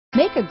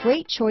Make a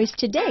great choice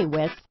today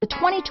with the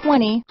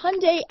 2020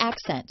 Hyundai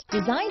Accent.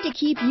 Designed to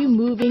keep you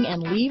moving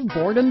and leave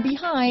boredom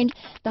behind,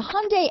 the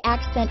Hyundai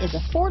Accent is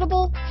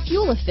affordable,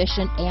 fuel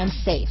efficient, and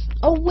safe.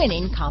 A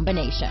winning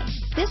combination.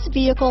 This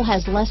vehicle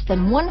has less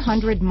than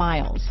 100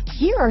 miles.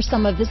 Here are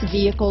some of this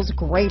vehicle's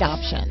great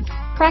options: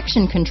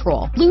 traction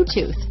control,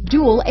 Bluetooth,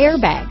 dual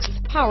airbags,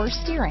 power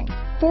steering,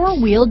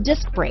 four-wheel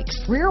disc brakes,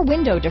 rear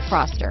window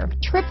defroster,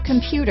 trip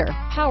computer,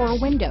 power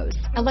windows,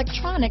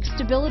 electronic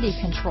stability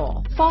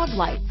control, fog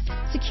lights,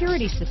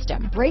 security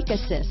system, brake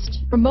assist,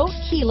 remote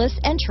keyless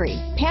entry,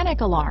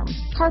 panic alarm,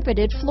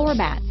 carpeted floor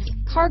mats,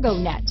 cargo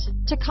net,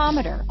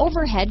 tachometer,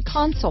 overhead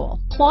console,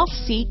 cloth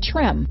seat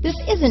trim. This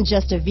isn't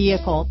just a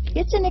vehicle,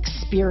 it's an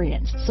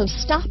experience. So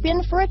stop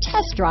in for a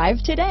test drive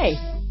today.